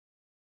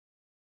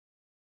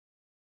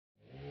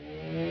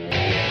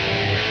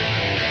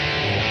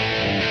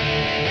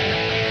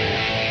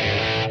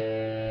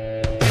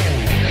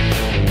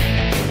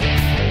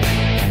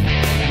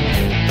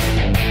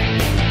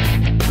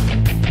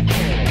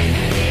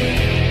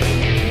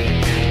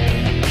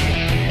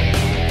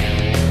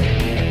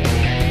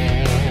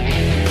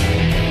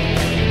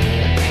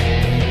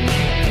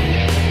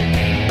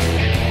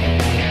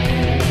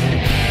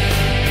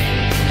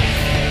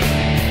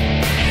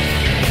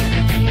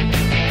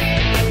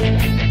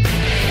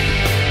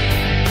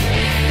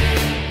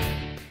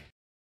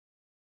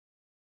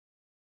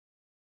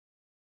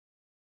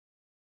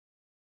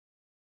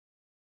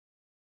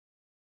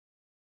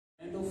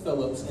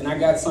Phillips, and I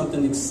got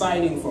something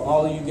exciting for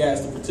all of you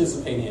guys to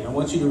participate in. I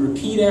want you to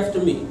repeat after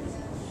me.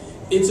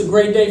 It's a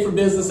great day for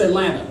business,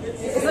 Atlanta.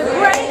 It's a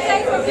great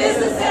day for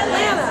business,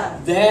 Atlanta.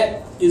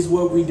 That is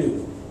what we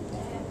do.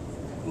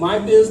 My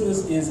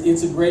business is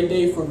It's a Great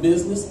Day for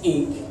Business,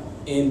 Inc.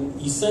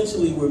 And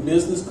essentially, we're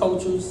business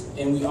coaches,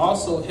 and we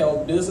also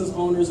help business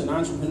owners and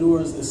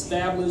entrepreneurs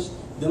establish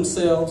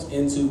themselves,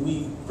 and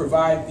we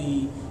provide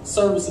the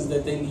services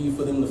that they need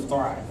for them to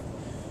thrive.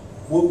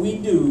 What we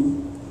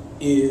do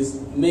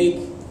is make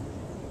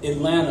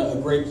Atlanta a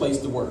great place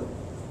to work.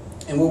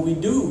 And what we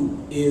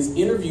do is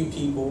interview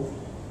people,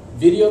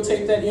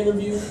 videotape that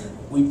interview,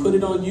 we put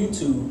it on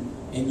YouTube,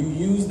 and you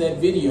use that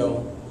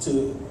video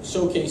to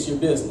showcase your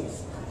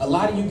business. A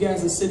lot of you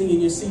guys are sitting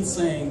in your seats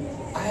saying,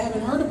 I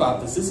haven't heard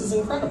about this. This is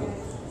incredible.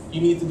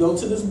 You need to go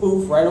to this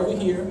booth right over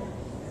here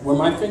where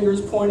my finger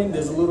is pointing.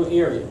 There's a little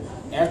area.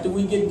 After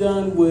we get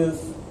done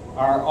with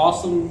our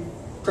awesome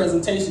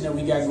presentation that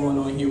we got going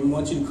on here, we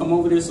want you to come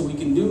over there so we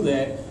can do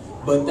that.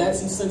 But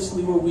that's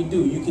essentially what we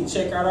do. You can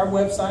check out our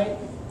website,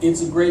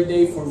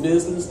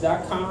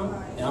 itsagreatdayforbusiness.com.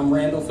 And I'm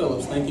Randall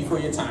Phillips. Thank you for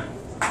your time.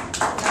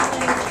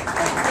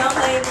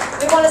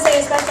 We want to say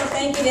a special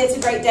thank you to It's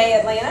a Great Day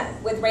Atlanta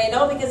with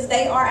Randall, because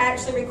they are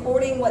actually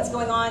recording what's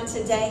going on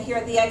today here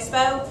at the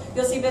Expo.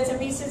 You'll see bits and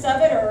pieces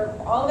of it, or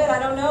all of it, I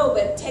don't know,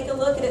 but take a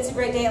look at It's a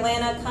Great Day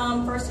Atlanta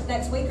come first of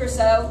next week or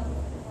so,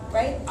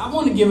 right? I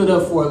want to give it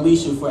up for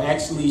Alicia for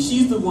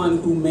she's the one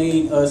who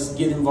made us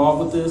get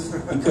involved with this,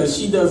 because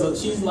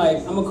she's like,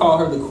 I'm going to call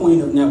her the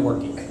queen of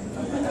networking.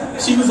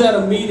 She was at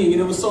a meeting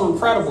and it was so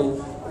incredible.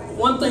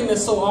 One thing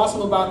that's so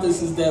awesome about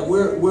this is that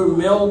we're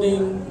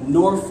melding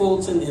North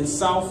Fulton and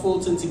South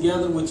Fulton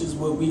together, which is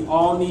what we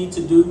all need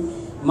to do.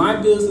 My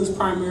business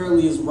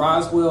primarily is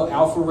Roswell,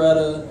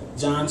 Alpharetta,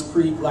 Johns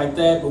Creek, like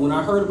that. But when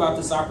I heard about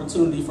this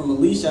opportunity from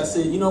Alicia, I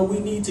said, you know, we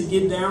need to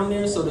get down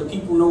there so that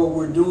people know what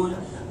we're doing,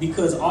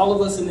 because all of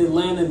us in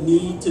Atlanta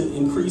need to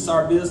increase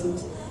our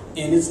business.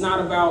 And it's not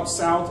about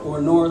South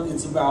or North.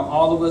 It's about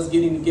all of us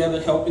getting together,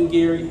 helping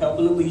Gary,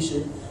 helping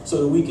Alicia,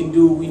 so that we can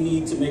do what we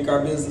need to make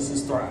our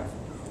businesses thrive.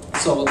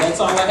 So that's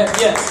all I have.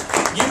 Yes.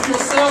 Give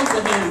yourselves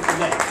a hand for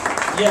that.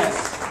 Yes.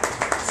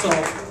 So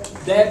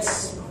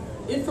that's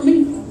it for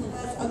me.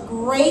 A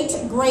great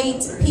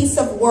piece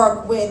of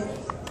work with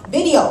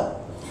video.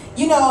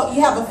 You know,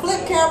 you have a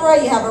flip camera,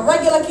 you have a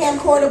regular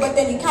camcorder, but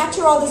then you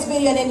capture all this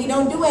video and then you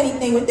don't do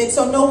anything with it,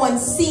 so no one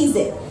sees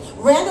it.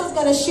 Randall's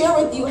going to share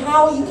with you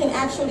how you can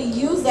actually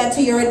use that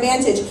to your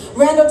advantage.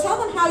 Randall, tell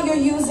them how you're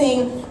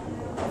using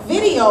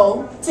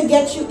video to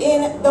get you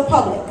in the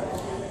public.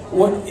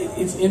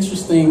 It's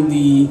interesting,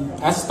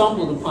 I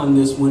stumbled upon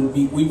this when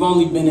we've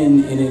only been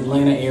in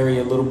Atlanta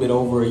area a little bit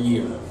over a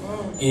year.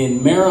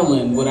 In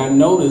Maryland, what I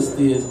noticed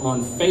is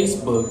on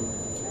Facebook,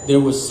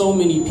 there were so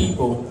many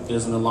people,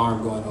 there's an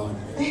alarm going on,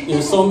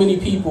 there's so many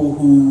people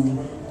who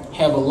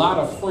have a lot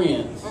of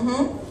friends.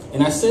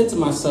 And I said to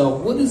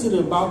myself, what is it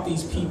about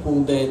these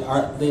people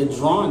that they're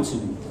drawn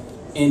to?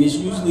 And it's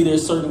usually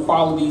there's certain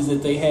qualities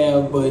that they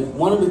have, but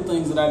one of the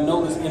things that I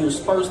noticed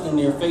interspersed in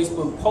their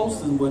Facebook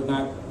posts and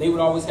whatnot, they would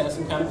always have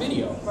some kind of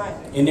video. Right.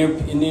 And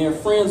their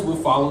friends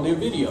would follow their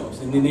videos,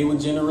 and then they would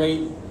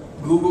generate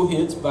Google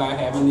hits by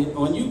having it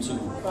on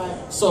YouTube.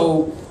 Right.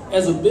 So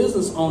as a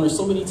business owner,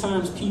 so many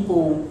times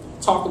people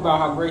talk about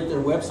how great their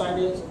website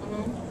is,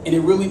 and it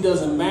really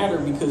doesn't matter,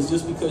 because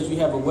just because you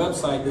have a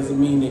website doesn't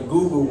mean that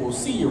Google will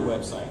see your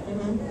website.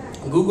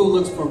 Google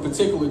looks for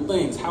particular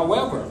things.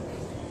 However,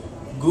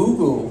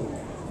 Google,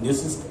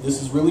 this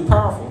is really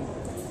powerful,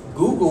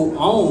 Google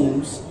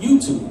owns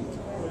YouTube.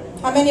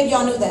 How many of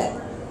y'all knew that?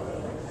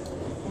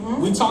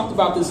 We talked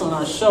about this on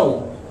our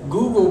show.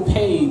 Google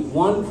paid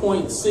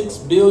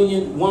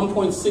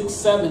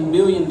 $1.67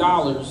 billion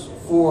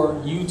for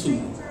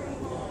YouTube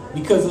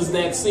because it's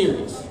that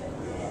serious.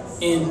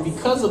 And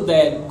because of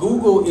that,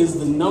 Google is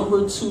the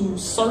 #2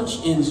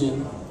 search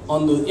engine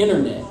on the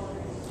internet.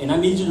 And I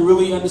need you to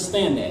really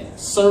understand that.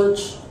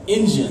 Search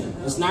engine.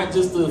 It's not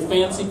just a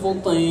fanciful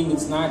thing.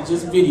 It's not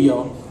just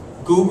video.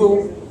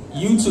 Google,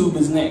 YouTube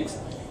is next.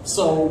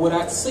 So what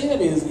I said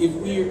is, if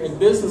we're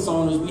business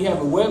owners, we have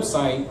a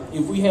website.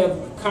 If we have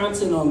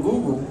content on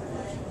Google,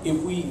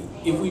 if we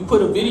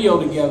put a video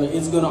together,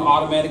 it's going to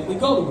automatically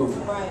go to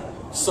Google. Right.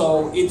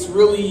 So it's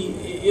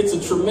a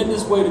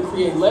tremendous way to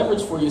create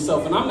leverage for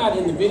yourself. And I'm not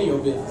in the video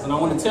business, and I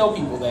want to tell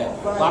people that.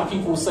 Right. A lot of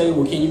people say,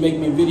 well, can you make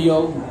me a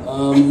video?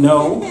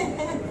 No.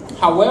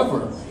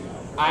 However,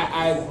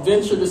 I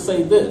venture to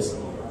say this.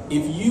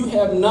 If you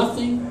have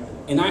nothing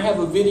and I have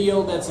a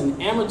video that's an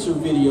amateur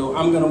video,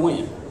 I'm going to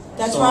win.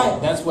 That's right.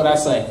 That's what I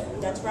say.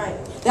 That's right.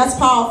 That's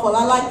powerful.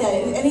 I like that.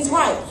 And he's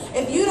right.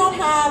 If you don't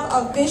have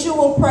a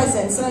visual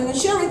presence, and I'm going to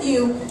share with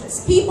you,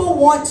 people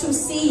want to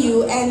see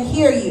you and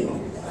hear you.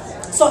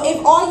 So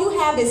if all you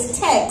have is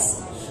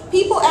text,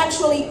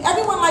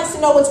 everyone likes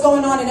to know what's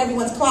going on in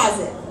everyone's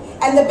closet.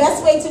 And the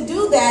best way to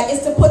do that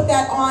is to put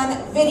that on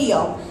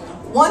video.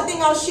 One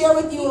thing I'll share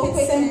with you,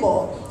 it's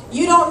simple.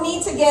 You don't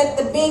need to get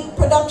the big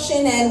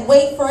production and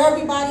wait for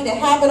everybody to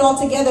have it all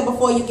together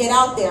before you get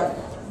out there.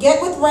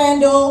 Get with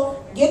Randall,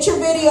 Get your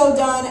video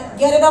done,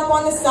 get it up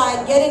on the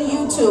site, get in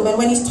YouTube. And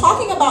when he's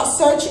talking about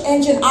search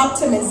engine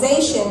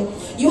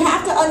optimization, you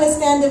have to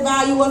understand the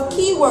value of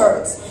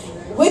keywords.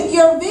 With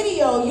your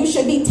video, you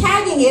should be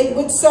tagging it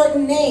with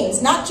certain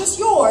names, not just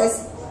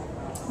yours,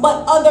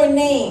 but other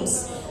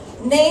names.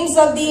 Names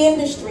of the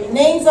industry,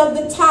 names of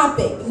the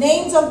topic,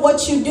 names of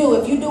what you do.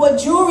 If you do a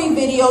jewelry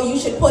video, you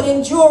should put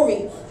in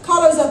jewelry,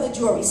 colors of the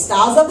jewelry,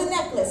 styles of the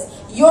necklace,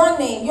 your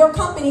name, your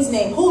company's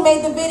name, who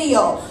made the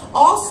video.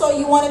 Also,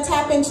 you want to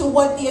tap into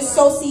what the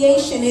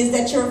association is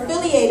that you're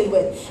affiliated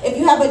with. If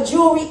you have a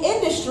jewelry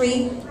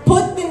industry,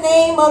 put the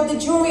name of the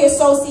jewelry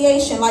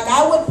association. Like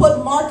I would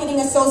put marketing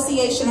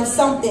association of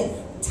something.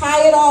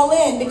 Tie it all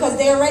in because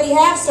they already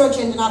have search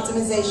engine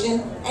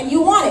optimization and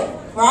you want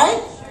it,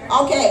 right?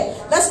 Okay,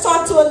 let's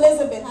talk to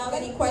Elizabeth. Have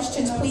any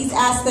questions, please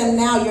ask them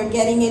now. You're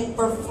getting it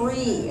for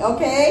free,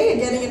 okay?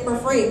 You're getting it for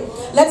free.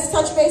 Let's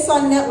touch base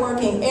on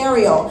networking.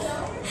 Ariel,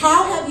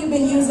 how have you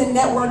been using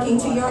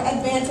networking to your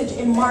advantage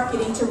in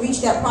marketing to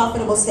reach that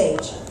profitable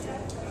stage?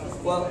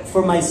 Well,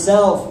 for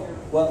myself,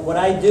 what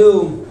I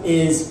do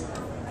is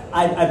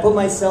I put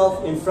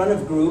myself in front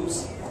of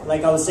groups,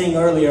 like I was saying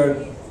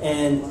earlier,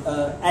 and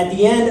at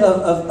the end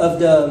of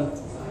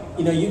the,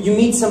 you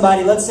meet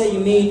somebody, let's say you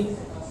meet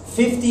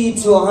 50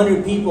 to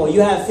 100 people,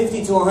 you have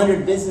 50 to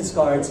 100 business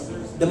cards.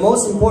 The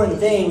most important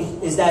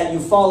thing is that you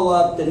follow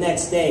up the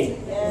next day.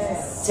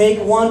 Yes. Take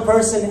one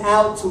person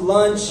out to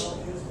lunch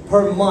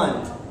per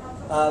month.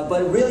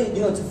 But really,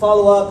 to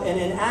follow up and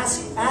then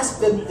ask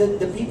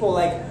the people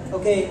like,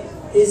 okay,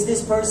 is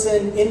this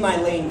person in my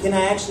lane? Can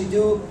I actually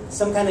do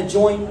some kind of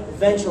joint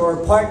venture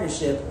or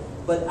partnership?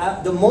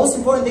 But the most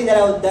important thing that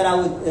I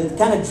would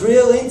kind of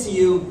drill into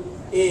you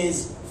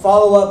is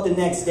follow up the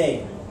next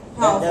day.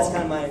 That's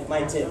kind of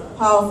my tip.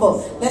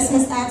 Powerful. Let's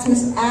ask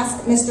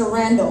Mr.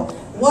 Randall.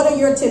 What are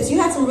your tips?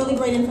 You had some really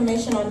great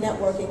information on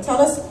networking.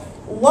 Tell us,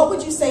 what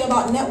would you say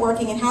about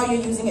networking and how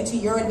you're using it to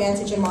your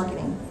advantage in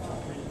marketing?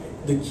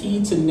 The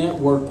key to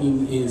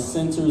networking is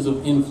centers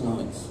of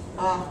influence.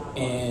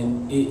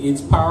 And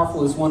it's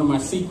powerful. It's one of my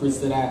secrets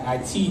that I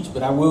teach,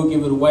 but I will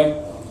give it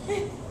away.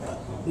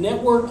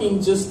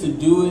 Networking just to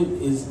do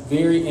it is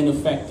very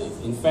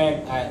ineffective. In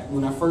fact,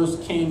 when I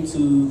first came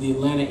to the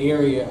Atlanta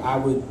area, I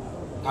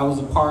was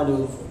a part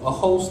of a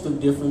host of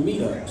different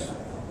meetups.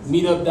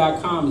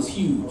 Meetup.com is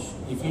huge.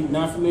 If you're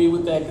not familiar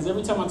with that, because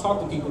every time I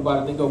talk to people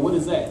about it, they go, what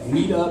is that?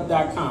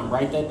 Meetup.com,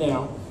 write that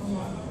down.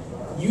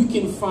 You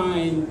can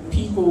find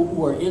people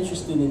who are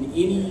interested in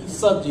any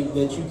subject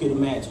that you could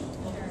imagine.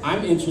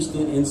 I'm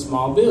interested in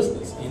small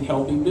business and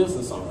helping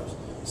business owners.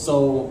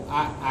 So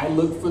I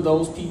looked for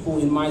those people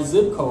in my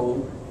zip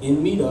code in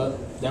Meetup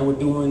that were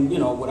doing,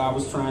 what I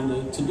was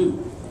trying to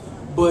do.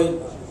 But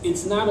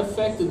it's not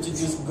effective to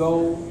just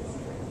go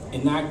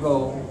and not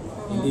go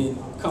and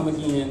then come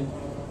again,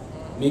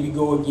 maybe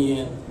go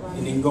again,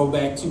 and then go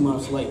back 2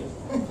 months later.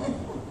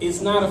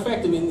 It's not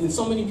effective, and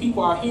so many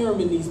people, I hear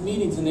them in these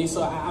meetings and they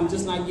say, I'm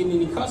just not getting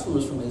any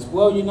customers from this.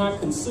 Well, you're not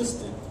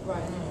consistent.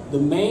 Right. The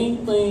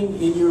main thing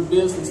in your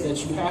business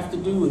that you have to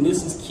do, and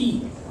this is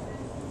key,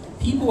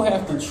 people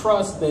have to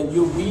trust that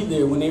you'll be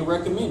there when they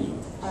recommend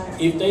you.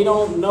 Right. If they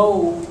don't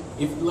know,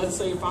 let's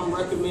say if I'm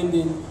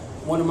recommending,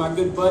 one of my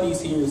good buddies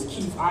here is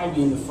Keith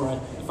Ivy in the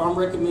front, if I'm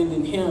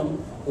recommending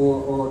him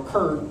or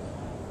Kurt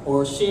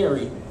or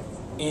Sherry,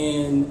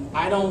 and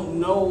I don't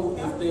know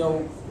if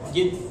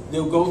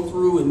they'll go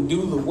through and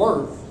do the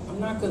work, I'm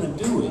not going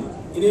to do it.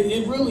 And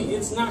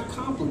it's not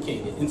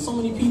complicated. And so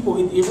many people,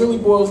 it really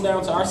boils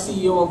down to our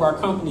CEO of our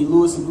company,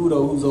 Louis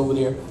Agudo, who's over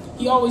there.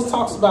 He always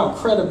talks about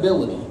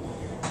credibility.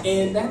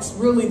 And that's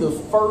really the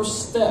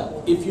first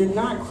step. If you're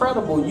not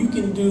credible, you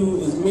can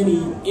do as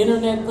many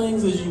internet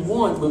things as you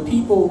want, but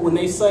people, when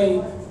they say,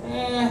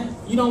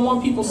 you don't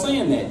want people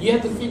saying that. You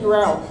have to figure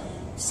out,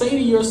 say to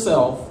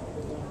yourself,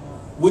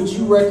 would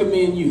you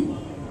recommend you?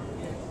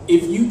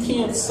 If you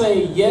can't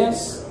say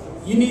yes,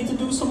 you need to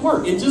do some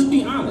work. And just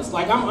be honest.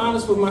 Like, I'm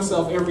honest with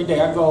myself every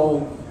day. I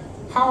go,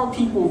 how are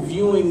people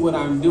viewing what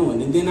I'm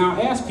doing? And then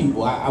I'll ask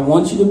people, I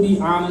want you to be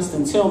honest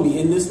and tell me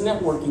in this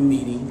networking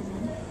meeting,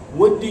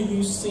 what do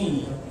you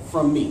see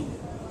from me?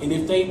 And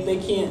if they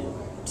can't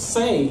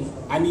say,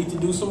 I need to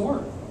do some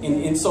work.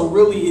 And so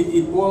really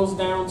it boils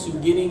down to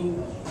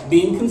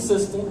being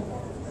consistent,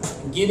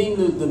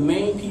 getting the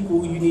main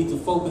people who you need to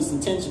focus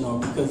attention on,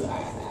 because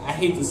I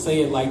hate to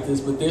say it like this,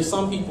 but there's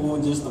some people who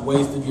are just a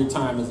waste of your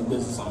time as a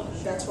business owner.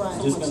 That's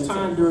right. Just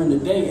time during the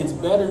day. It's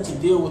better to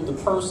deal with the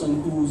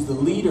person who's the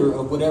leader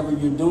of whatever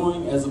you're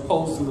doing as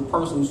opposed to the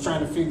person who's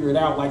trying to figure it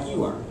out like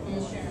you are.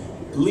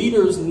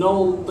 Leaders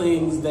know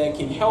things that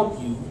can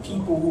help you.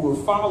 People who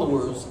are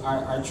followers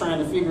are trying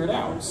to figure it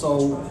out.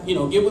 So,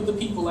 get with the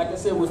people, like I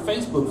said, with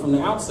Facebook from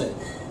the outset.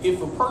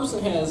 If a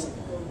person has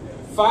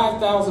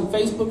 5,000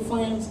 Facebook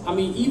friends, I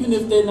mean, even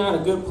if they're not a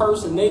good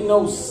person, they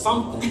know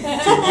something to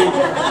get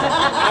there.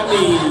 I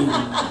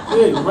mean,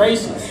 good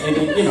gracious. And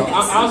then,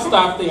 I'll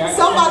stop there.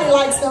 Somebody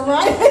likes them,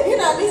 right?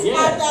 At least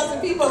 5,000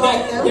 people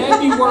like them.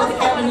 That'd be worth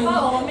having.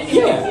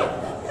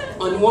 Yeah.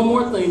 And one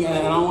more thing,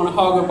 and I don't want to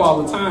hog up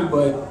all the time,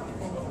 but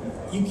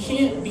you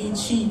can't be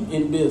cheap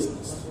in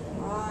business.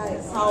 Right.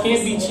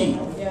 Can't be cheap.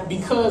 Yeah.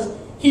 Because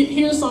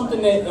here's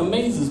something that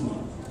amazes me.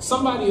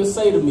 Somebody will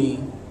say to me,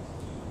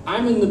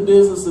 I'm in the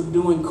business of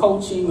doing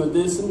coaching or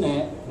this and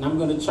that, and I'm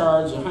going to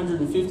charge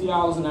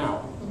 $150 an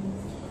hour.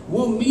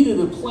 We'll meet at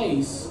a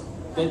place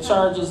that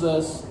charges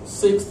us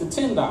 $6 to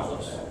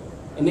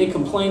 $10, and they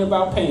complain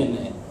about paying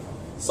that.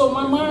 So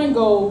my mind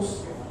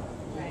goes,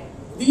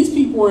 these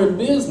people are in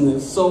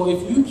business, so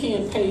if you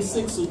can't pay $6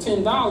 or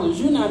 $10,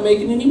 you're not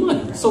making any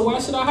money. So why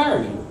should I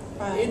hire you?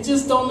 Right. It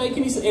just don't make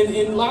any sense. And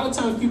a lot of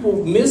times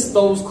people miss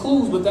those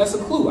clues, but that's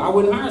a clue. I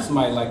wouldn't hire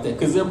somebody like that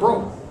because they're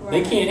broke. Right.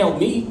 They can't help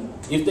me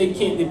if they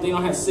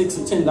don't have $6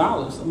 or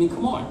 $10. I mean,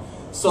 come on.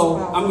 So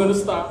I'm going to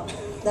stop.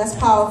 That's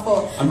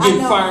powerful. I'm getting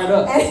fired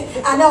up.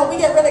 I know, we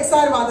get really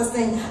excited about this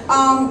thing.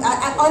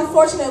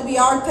 Unfortunately, we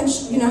are,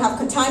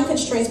 have time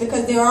constraints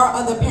because there are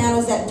other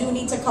panels that do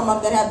need to come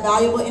up that have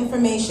valuable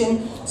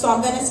information. So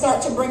I'm going to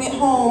start to bring it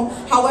home.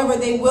 However,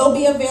 they will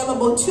be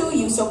available to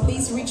you. So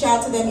please reach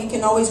out to them. You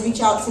can always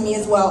reach out to me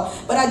as well.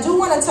 But I do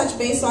want to touch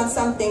base on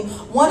something.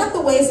 One of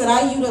the ways that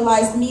I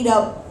utilized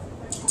Meetup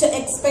to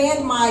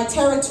expand my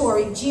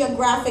territory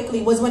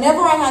geographically was whenever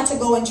I had to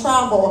go and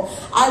travel,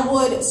 I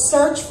would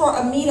search for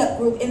a meetup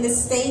group in the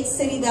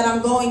city that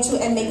I'm going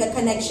to and make a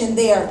connection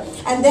there.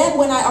 And then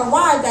when I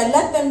arrived, I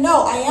let them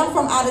know I am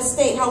from out of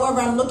state. However,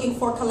 I'm looking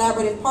for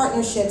collaborative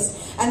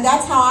partnerships. And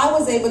that's how I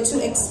was able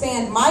to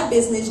expand my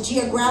business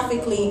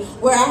geographically,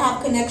 where I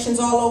have connections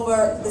all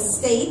over the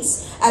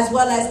states as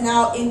well as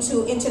now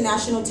into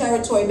international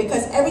territory.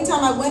 Because every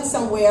time I went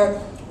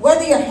somewhere,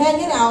 whether you're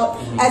hanging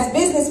out, as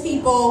business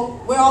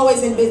people, we're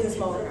always in business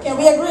mode. Can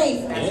we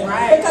agree? That's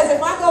right. Because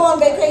if I go on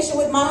vacation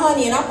with my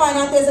honey and I find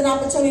out there's an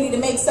opportunity to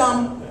make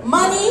some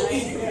money,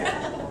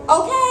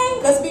 okay,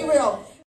 let's be real.